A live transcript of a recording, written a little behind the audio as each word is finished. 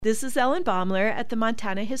This is Ellen Baumler at the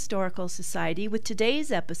Montana Historical Society with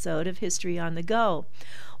today's episode of History on the Go.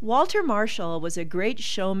 Walter Marshall was a great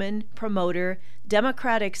showman, promoter,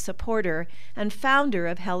 Democratic supporter, and founder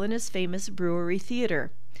of Helena's famous Brewery Theater.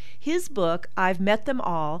 His book, I've Met Them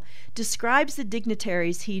All, describes the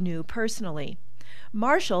dignitaries he knew personally.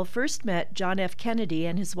 Marshall first met John F. Kennedy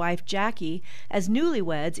and his wife Jackie as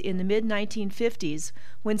newlyweds in the mid-1950s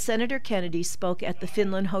when Senator Kennedy spoke at the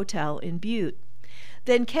Finland Hotel in Butte.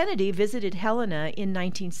 Then Kennedy visited Helena in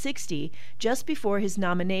 1960, just before his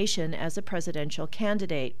nomination as a presidential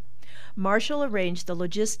candidate. Marshall arranged the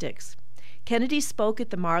logistics. Kennedy spoke at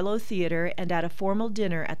the Marlowe Theater and at a formal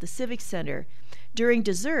dinner at the Civic Center. During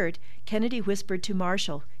dessert, Kennedy whispered to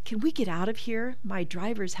Marshall, "Can we get out of here? My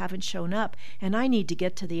drivers haven't shown up, and I need to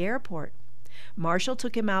get to the airport." Marshall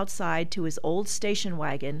took him outside to his old station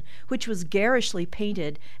wagon, which was garishly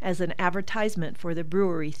painted as an advertisement for the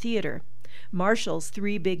Brewery Theater. Marshall's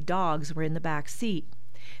 3 big dogs were in the back seat.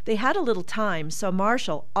 They had a little time, so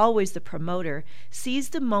Marshall, always the promoter,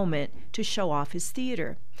 seized the moment to show off his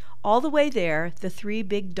theater. All the way there, the 3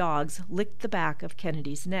 big dogs licked the back of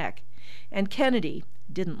Kennedy's neck. And Kennedy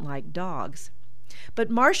didn't like dogs. But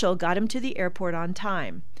Marshall got him to the airport on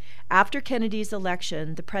time. After Kennedy's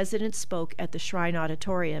election, the president spoke at the Shrine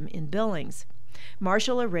Auditorium in Billings.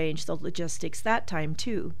 Marshall arranged the logistics that time,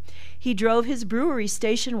 too. He drove his brewery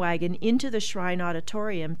station wagon into the Shrine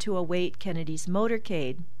Auditorium to await Kennedy's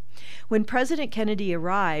motorcade. When President Kennedy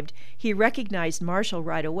arrived, he recognized Marshall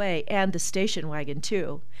right away, and the station wagon,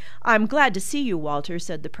 too. "I'm glad to see you, Walter,"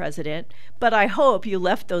 said the president, "but I hope you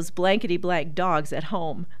left those blankety-blank dogs at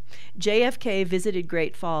home." JFK visited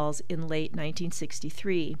Great Falls in late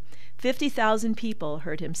 1963. 50,000 people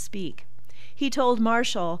heard him speak. He told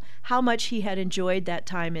Marshall how much he had enjoyed that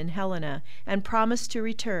time in Helena and promised to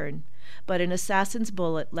return, but an assassin's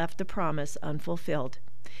bullet left the promise unfulfilled.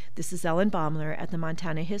 This is Ellen Baumler at the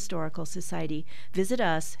Montana Historical Society. Visit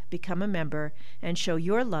us, become a member, and show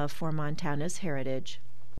your love for Montana's heritage.